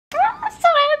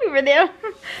for them.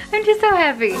 I'm just so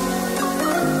happy.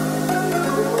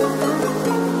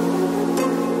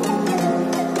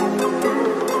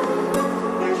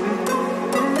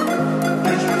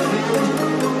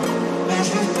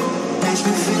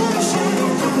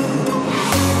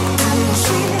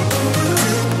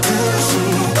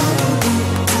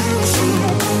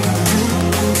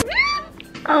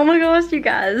 Oh my gosh, you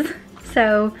guys.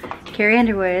 So, Carrie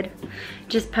Underwood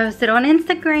just posted on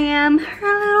Instagram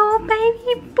her little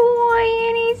baby boy,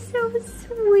 and he's so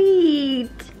sweet.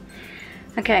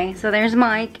 Okay, so there's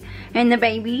Mike and the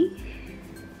baby.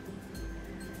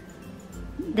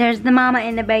 There's the mama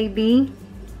and the baby.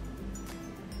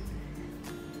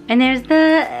 And there's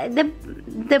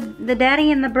the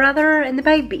daddy and the brother and the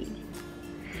baby.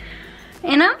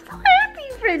 And I'm so happy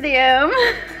for them.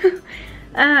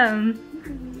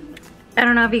 I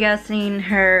don't know if you guys seen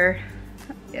her,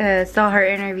 saw her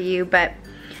interview, but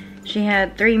she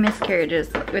had 3 miscarriages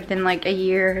within like a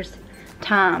year's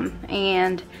time.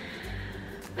 And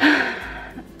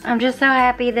I'm just so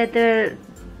happy that the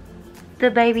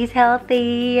baby's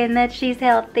healthy and that she's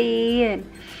healthy and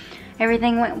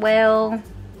everything went well.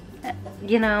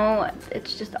 You know,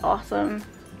 it's just awesome.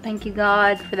 Thank you,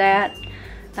 God, for that.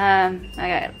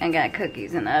 I got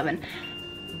cookies in the oven.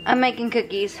 I'm making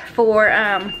cookies for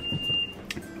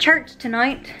church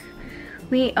tonight.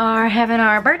 We are having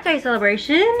our birthday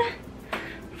celebration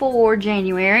for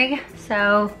January,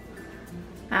 so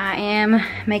I am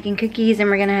making cookies, and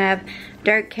we're gonna have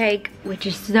dirt cake, which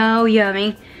is so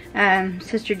yummy.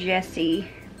 Sister Jessie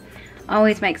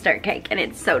always makes dirt cake, and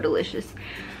it's so delicious.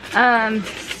 And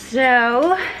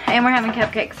we're having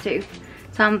cupcakes too.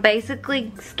 So I'm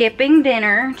basically skipping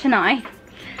dinner tonight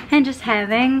and just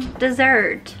having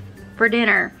dessert for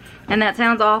dinner. And that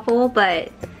sounds awful,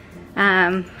 but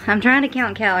I'm trying to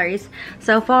count calories.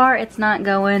 So far, it's not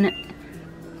going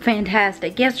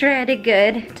fantastic. Yesterday I did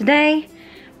good. Today,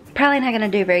 probably not gonna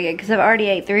do very good because I've already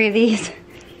ate 3 of these.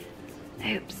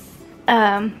 Oops.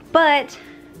 But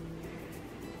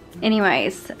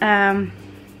anyways,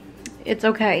 it's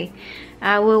okay.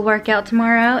 I will work out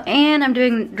tomorrow, and I'm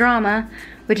doing drama,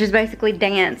 which is basically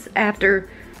dance after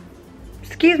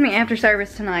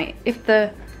service tonight, if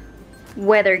the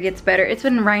weather gets better. It's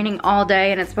been raining all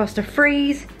day, and it's supposed to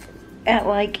freeze at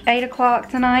like 8 o'clock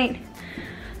tonight,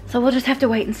 so we'll just have to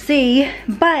wait and see.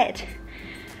 But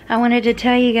I wanted to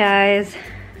tell you guys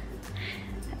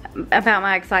about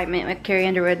my excitement with Carrie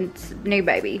Underwood's new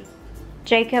baby,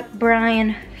 Jacob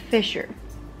Brian Fisher.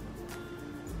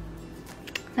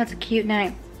 That's a cute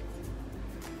name.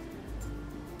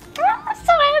 Oh, I'm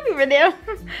so happy for them.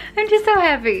 I'm just so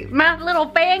happy. My little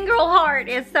fangirl heart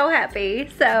is so happy.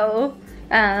 So,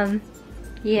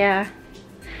 yeah.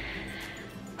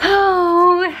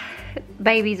 Oh,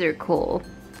 babies are cool.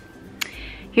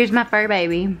 Here's my fur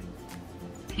baby.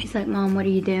 He's like, Mom, what are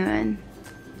you doing?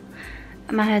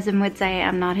 My husband would say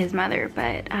I'm not his mother,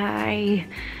 but I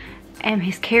am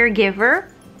his caregiver.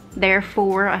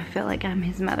 Therefore, I feel like I'm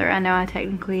his mother. I know I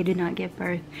technically did not give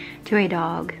birth to a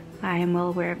dog. I am well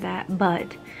aware of that,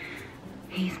 but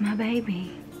he's my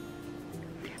baby.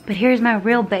 But here's my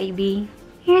real baby.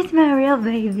 Here's my real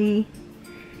baby.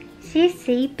 She's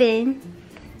sleeping.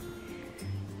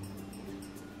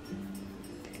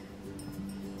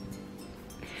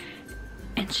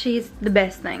 And she's the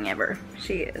best thing ever.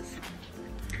 She is.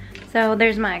 So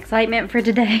there's my excitement for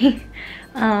today.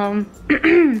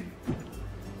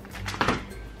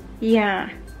 Yeah,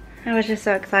 I was just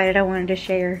so excited. I wanted to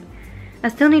share. I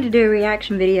still need to do a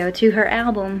reaction video to her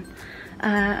album.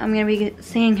 I'm gonna be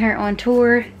seeing her on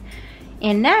tour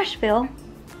in Nashville.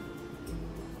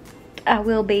 I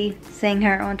will be seeing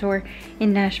her on tour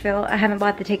in Nashville. I haven't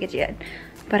bought the tickets yet,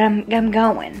 but I'm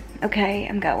going. Okay,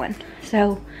 I'm going.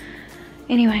 So,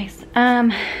 anyways,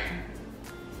 so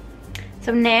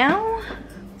now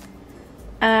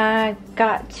I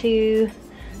got to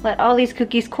let all these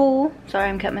cookies cool. Sorry,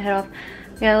 I'm cutting my head off.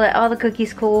 Gotta let all the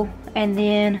cookies cool and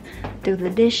then do the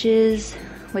dishes,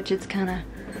 which is kind of,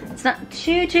 it's not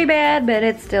too bad, but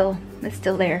it's still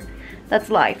there. That's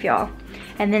life, y'all.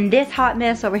 And then this hot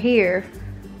mess over here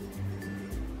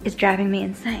is driving me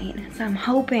insane. So I'm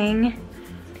hoping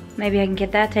maybe I can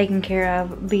get that taken care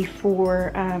of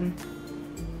before I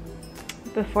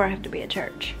have to be at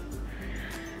church.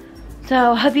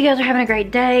 So hope you guys are having a great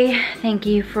day. Thank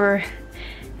you for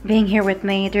being here with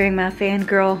me during my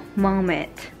fangirl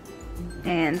moment.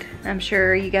 And I'm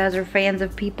sure you guys are fans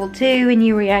of people too, and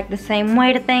you react the same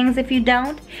way to things. If you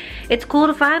don't, it's cool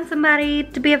to find somebody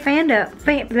to be a fan of.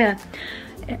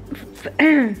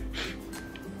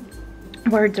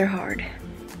 Words are hard.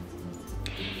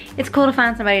 It's cool to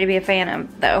find somebody to be a fan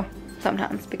of, though,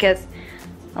 sometimes, because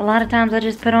a lot of times I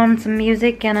just put on some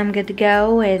music and I'm good to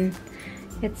go, and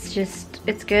it's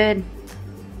good.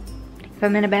 If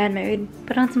I'm in a bad mood,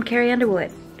 put on some Carrie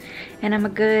Underwood and I'm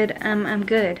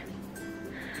good.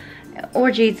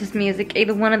 Or Jesus music,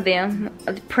 either one of them.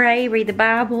 Pray, read the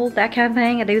Bible, that kind of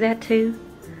thing. I do that too.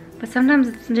 But sometimes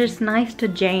it's just nice to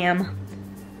jam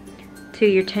to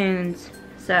your tunes.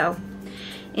 So,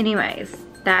 anyways,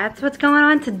 that's what's going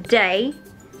on today.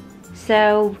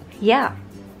 So, yeah,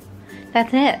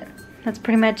 that's it. That's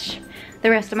pretty much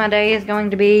the rest of my day is going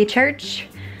to be church,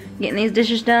 getting these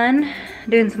dishes done,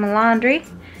 doing some laundry,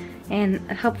 and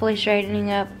hopefully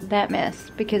straightening up that mess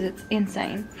because it's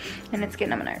insane and it's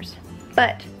getting on my nerves.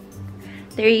 But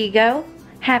there you go.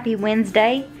 Happy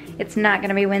Wednesday. It's not going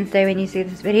to be Wednesday when you see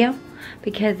this video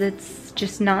because it's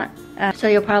just not. So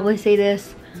you'll probably see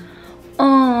this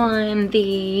on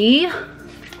the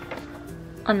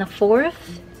 4th.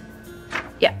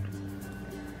 Yeah.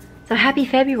 So happy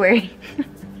February.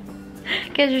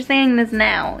 Because you're seeing this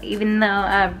now, even though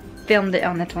I filmed it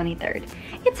on the 23rd.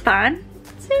 It's fine.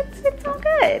 It's all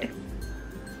good.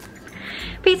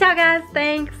 Peace out, guys.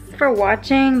 Thanks for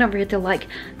watching. Don't forget to like,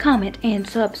 comment, and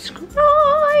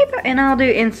subscribe. And I'll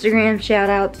do Instagram shout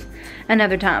outs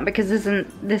another time because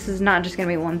this is not just gonna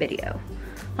be one video.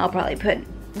 I'll probably put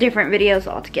different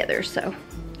videos all together. So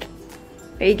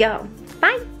there you go.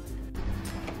 Bye.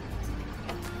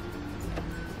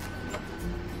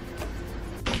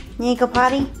 You go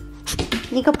potty?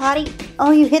 You go potty?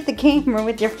 Oh, you hit the camera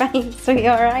with your face. Are you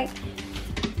alright?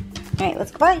 Alright,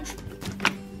 let's go potty.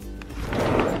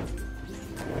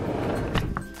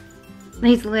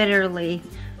 He's literally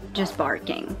just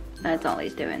barking. That's all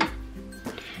he's doing.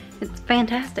 It's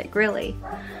fantastic, really.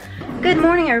 Good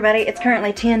morning, everybody. It's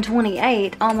currently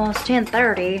 10:28, almost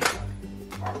 10:30.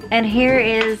 And here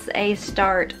is a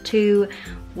start to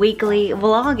weekly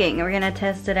vlogging. We're gonna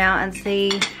test it out and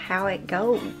see how it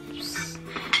goes.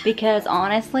 Because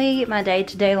honestly, my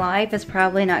day-to-day life is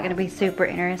probably not gonna be super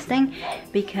interesting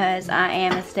because I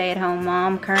am a stay-at-home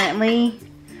mom currently.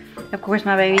 Of course,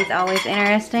 my baby's always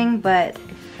interesting, but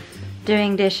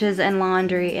doing dishes and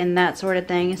laundry and that sort of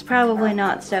thing is probably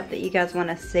not stuff that you guys want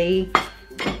to see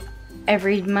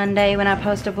every Monday when I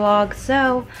post a vlog.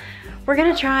 So we're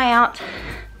gonna try out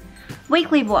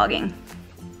weekly vlogging.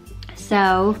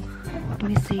 So let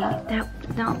me see.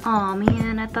 Oh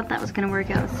man, I thought that was gonna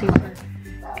work out super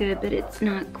good, but it's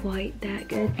not quite that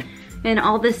good. And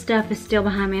all this stuff is still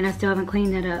behind me and I still haven't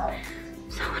cleaned it up.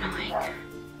 So annoying.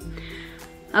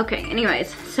 Okay,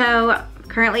 anyways, so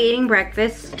currently eating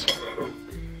breakfast.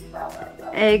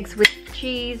 Eggs with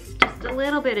cheese, just a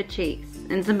little bit of cheese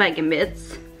and some bacon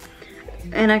bits.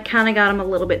 And I kind of got them a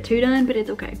little bit too done, but it's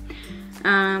okay.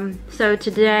 So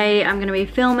today I'm gonna be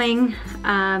filming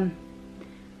some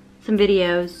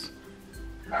videos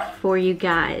for you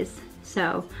guys.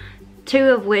 So 2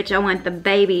 of which I want the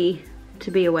baby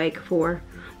to be awake for.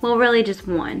 Well, really just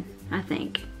 1, I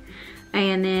think.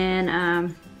 And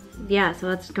then, yeah, so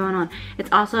that's going on.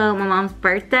 It's also my mom's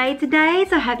birthday today,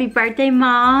 so happy birthday,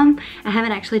 Mom. I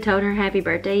haven't actually told her happy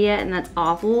birthday yet, and that's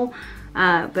awful.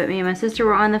 But me and my sister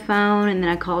were on the phone, and then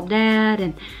I called Dad,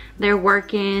 and they're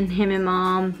working, him and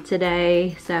Mom,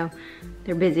 today, so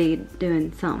they're busy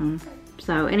doing something.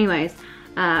 So anyways,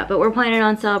 but we're planning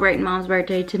on celebrating Mom's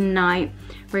birthday tonight.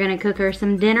 We're gonna cook her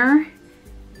some dinner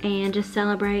and just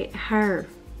celebrate her.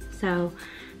 So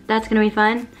that's gonna be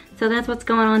fun. So that's what's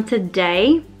going on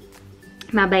today.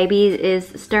 My baby is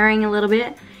stirring a little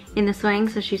bit in the swing,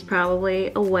 so she's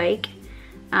probably awake.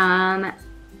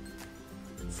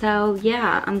 So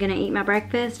yeah, I'm gonna eat my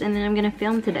breakfast and then I'm gonna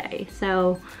film today.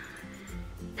 So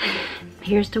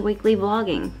here's to weekly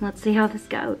vlogging. Let's see how this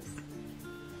goes.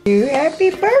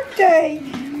 Happy birthday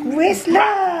with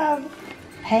love,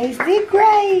 Hazy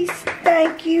Grace.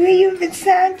 Thank you. You even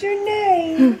signed your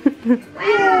name.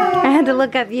 I had to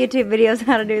look up YouTube videos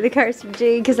how to do the cursive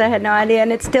G because I had no idea,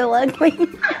 and it's still ugly.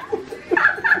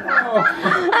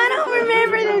 I don't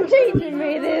remember them teaching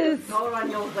me this. Hold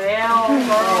on your bell.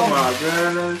 Oh my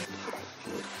goodness.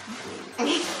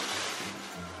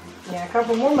 Yeah, a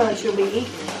couple more months you'll be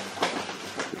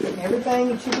eating everything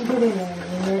that you can put in there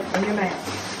in your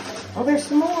mouth. Oh, there's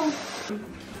some more.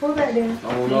 Pull that down.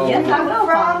 Oh no. Yes, I will.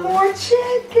 Fry more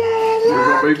chicken.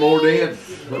 There's gonna be more dents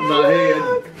in my head.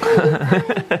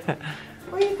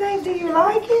 What do you think? Do you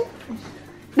like it?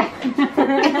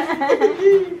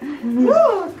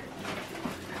 Look.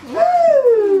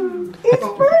 Woo! It's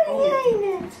pretty, ain't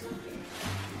it?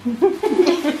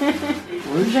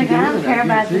 She's like, I don't care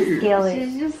about the skillet.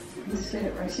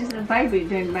 She's a baby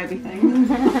doing baby things.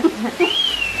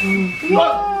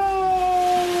 Yay!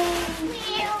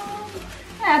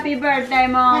 Happy birthday,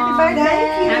 Mom. Happy birthday.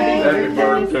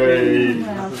 Happy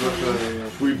birthday.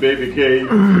 Sweet baby cake.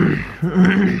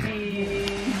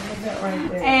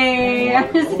 Hey,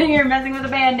 I'm just sitting here messing with a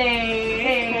band-aid.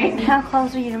 Hey. How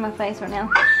close are you to my face right now?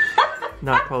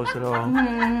 Not close at all.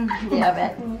 Yeah, I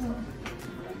bet.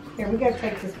 Here, we gotta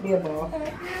take this bib off.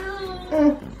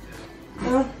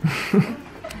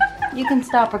 You can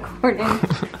stop recording.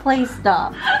 Please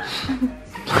stop.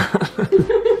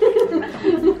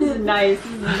 This is nice.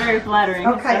 This is very flattering.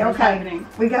 Okay, What's okay. happening?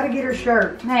 We gotta get her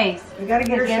shirt. Nice. We gotta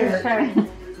get her shirt.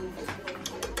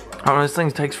 Oh, this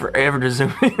thing takes forever to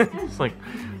zoom in. It's like,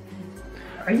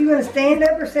 Are you gonna stand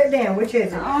up or sit down? Which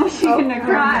is it? Oh, she's gonna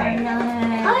cry.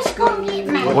 Let's go get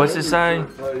me. what's it say?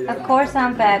 Of course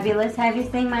I'm fabulous. Have you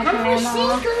seen my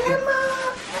grandma?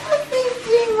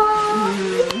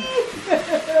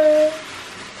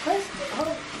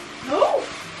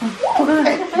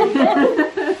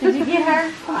 Did you get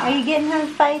her? Are you getting her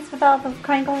face with all the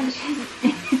crinkles?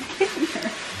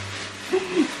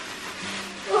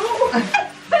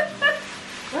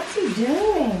 What's he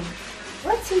doing?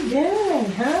 What's he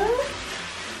doing, huh?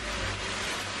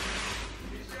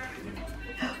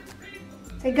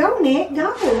 Say, go, Nick,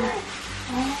 go.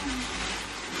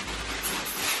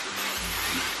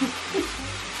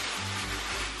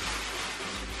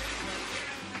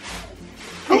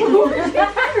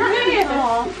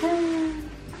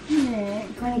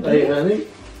 Hey, honey.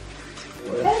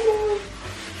 Hello.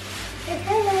 Hey,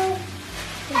 hello.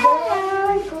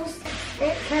 Hello.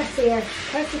 Cassie.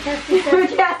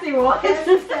 Cassie, what?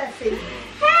 Cassie.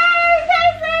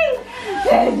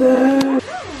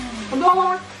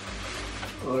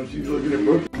 Oh, she's looking at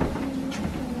Brooke.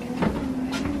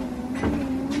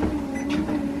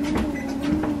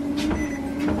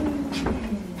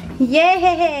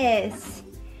 Yes.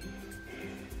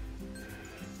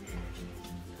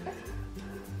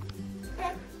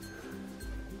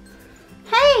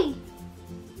 Hey.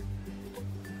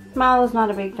 Milo's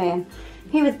not a big fan.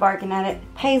 He was barking at it.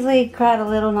 Paisley cried a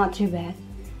little, not too bad.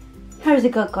 How's a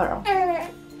good girl?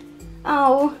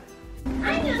 Oh.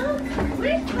 I know.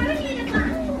 We're partying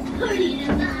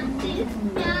about this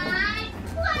night.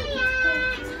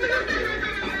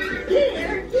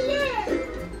 Here,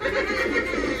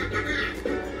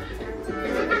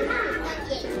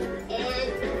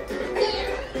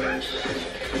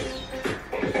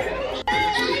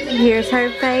 Here's her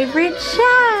favorite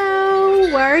show,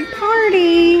 Word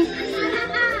Party.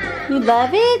 You love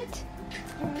it?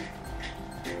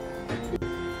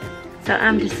 So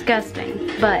I'm disgusting,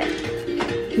 but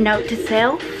note to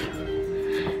self,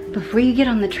 before you get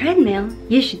on the treadmill,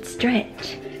 you should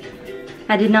stretch.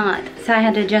 I did not, so I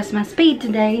had to adjust my speed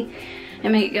today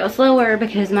and make it go slower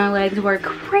because my legs were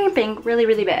cramping really,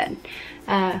 really bad.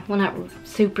 Well, not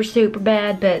super, super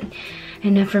bad, but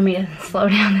enough for me to slow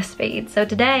down the speed. So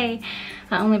today,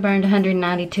 I only burned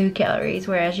 192 calories,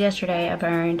 whereas yesterday I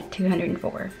burned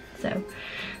 204. So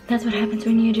that's what happens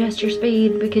when you adjust your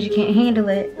speed because you can't handle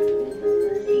it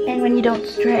and when you don't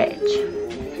stretch.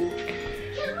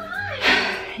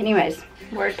 Anyways,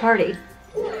 word party.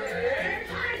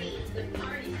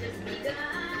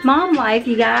 Mom life,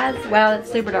 you guys. Wow,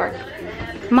 it's super dark.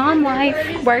 Mom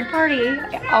life, word party,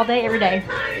 all day, every day.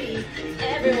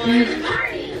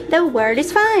 The word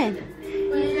is fun.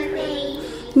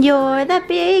 You're the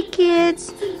big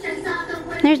kids.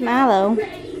 There's Milo.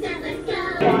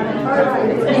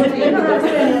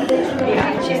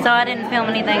 So I didn't film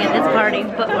anything at this party,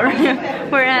 but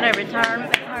we're at a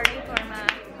retirement party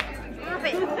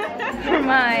for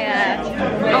my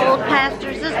old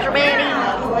pastor sister Betty.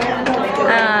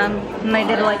 And they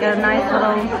did like a nice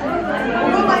little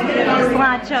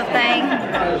slideshow thing.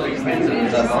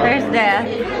 There's Death.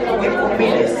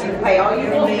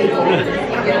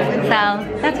 So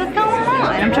that's what's going on.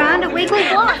 I'm trying to weekly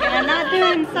vlog and I'm not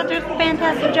doing such a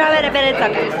fantastic job at it, but it's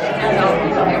okay.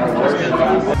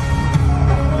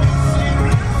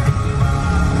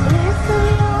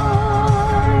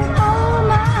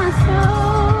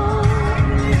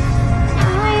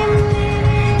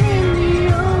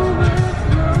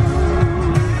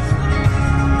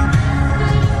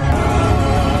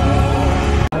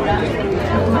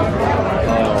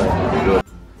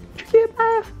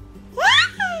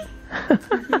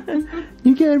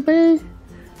 You got a bath?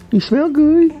 You smell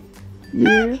good?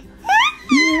 Yeah.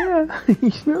 Yeah.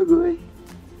 You smell good.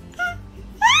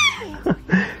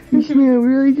 You smell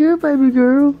really good, baby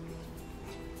girl.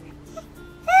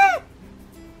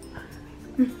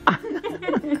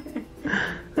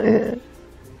 Did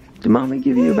mommy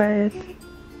give you a bath?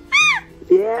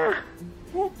 Yeah.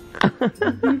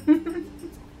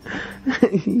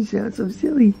 You sound so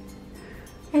silly.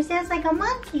 It sounds like a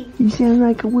monkey. You sound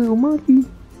like a little monkey.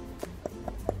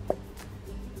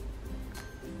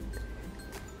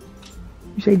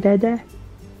 You say dada?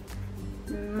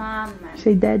 Mama. You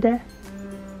say dada?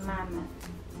 Mama.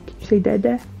 You say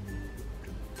dada?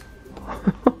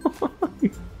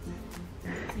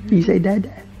 You say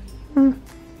dada? Huh?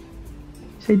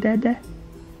 Say dada?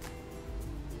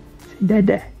 Say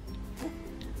dada.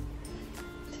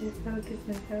 She's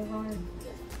focusing so hard.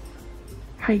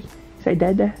 Hey, say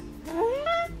dada.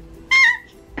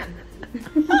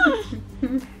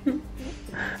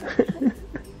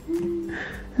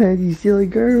 You silly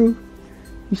girl.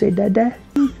 You say dada?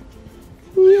 Yeah,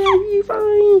 you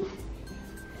fine.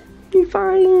 You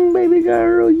fine, baby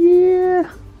girl,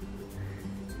 yeah.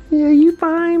 Yeah, you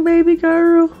fine, baby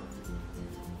girl.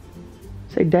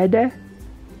 Say dada.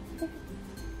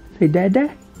 Say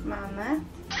dada. Mama.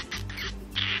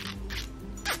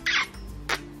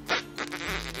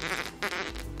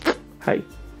 Hey.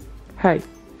 Hey.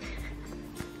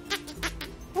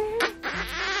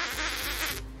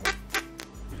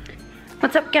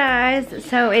 What's up, guys?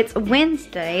 So it's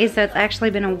Wednesday, so it's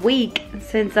actually been a week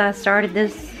since I started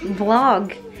this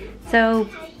vlog. So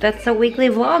that's a weekly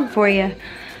vlog for you.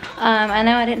 I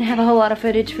know I didn't have a whole lot of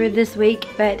footage for this week,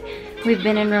 but we've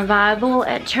been in revival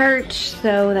at church,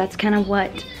 so that's kind of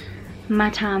what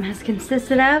my time has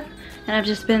consisted of. And I've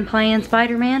just been playing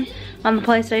Spider-Man on the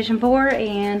PlayStation 4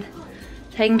 and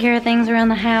taking care of things around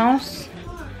the house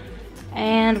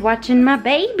and watching my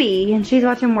baby. And she's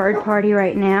watching Word Party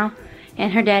right now.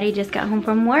 And her daddy just got home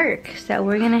from work, so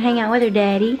we're gonna hang out with her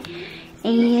daddy.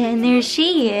 And there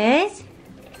she is.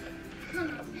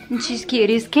 And she's cute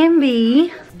as can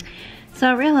be. So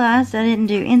I realized I didn't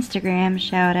do Instagram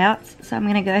shout outs, so I'm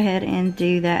gonna go ahead and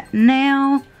do that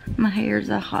now. My hair's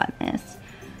a hot mess.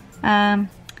 Kyle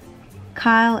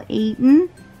Eaton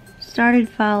started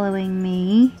following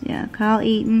me. Yeah, Kyle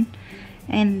Eaton.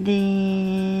 And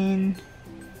then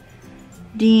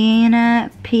Deanna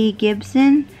P.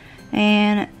 Gibson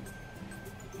and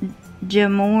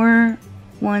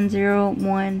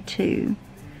Jamore1012.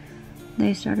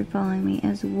 They started following me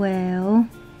as well.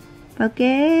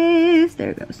 Focus. There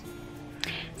it goes.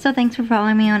 So thanks for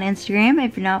following me on Instagram.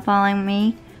 If you're not following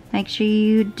me, make sure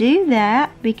you do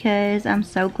that because I'm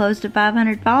so close to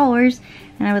 500 followers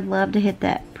and I would love to hit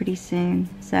that pretty soon.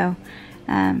 So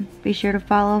be sure to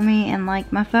follow me and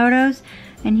like my photos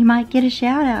and you might get a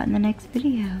shout out in the next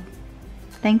video.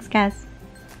 Thanks, guys.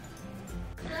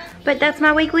 But that's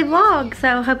my weekly vlog,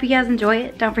 so hope you guys enjoy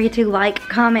it. Don't forget to like,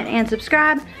 comment, and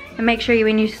subscribe. And make sure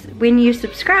when you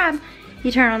subscribe,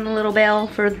 you turn on the little bell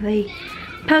for the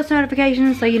post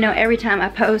notifications so you know every time I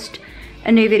post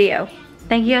a new video.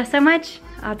 Thank you guys so much.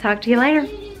 I'll talk to you later.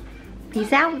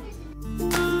 Peace out.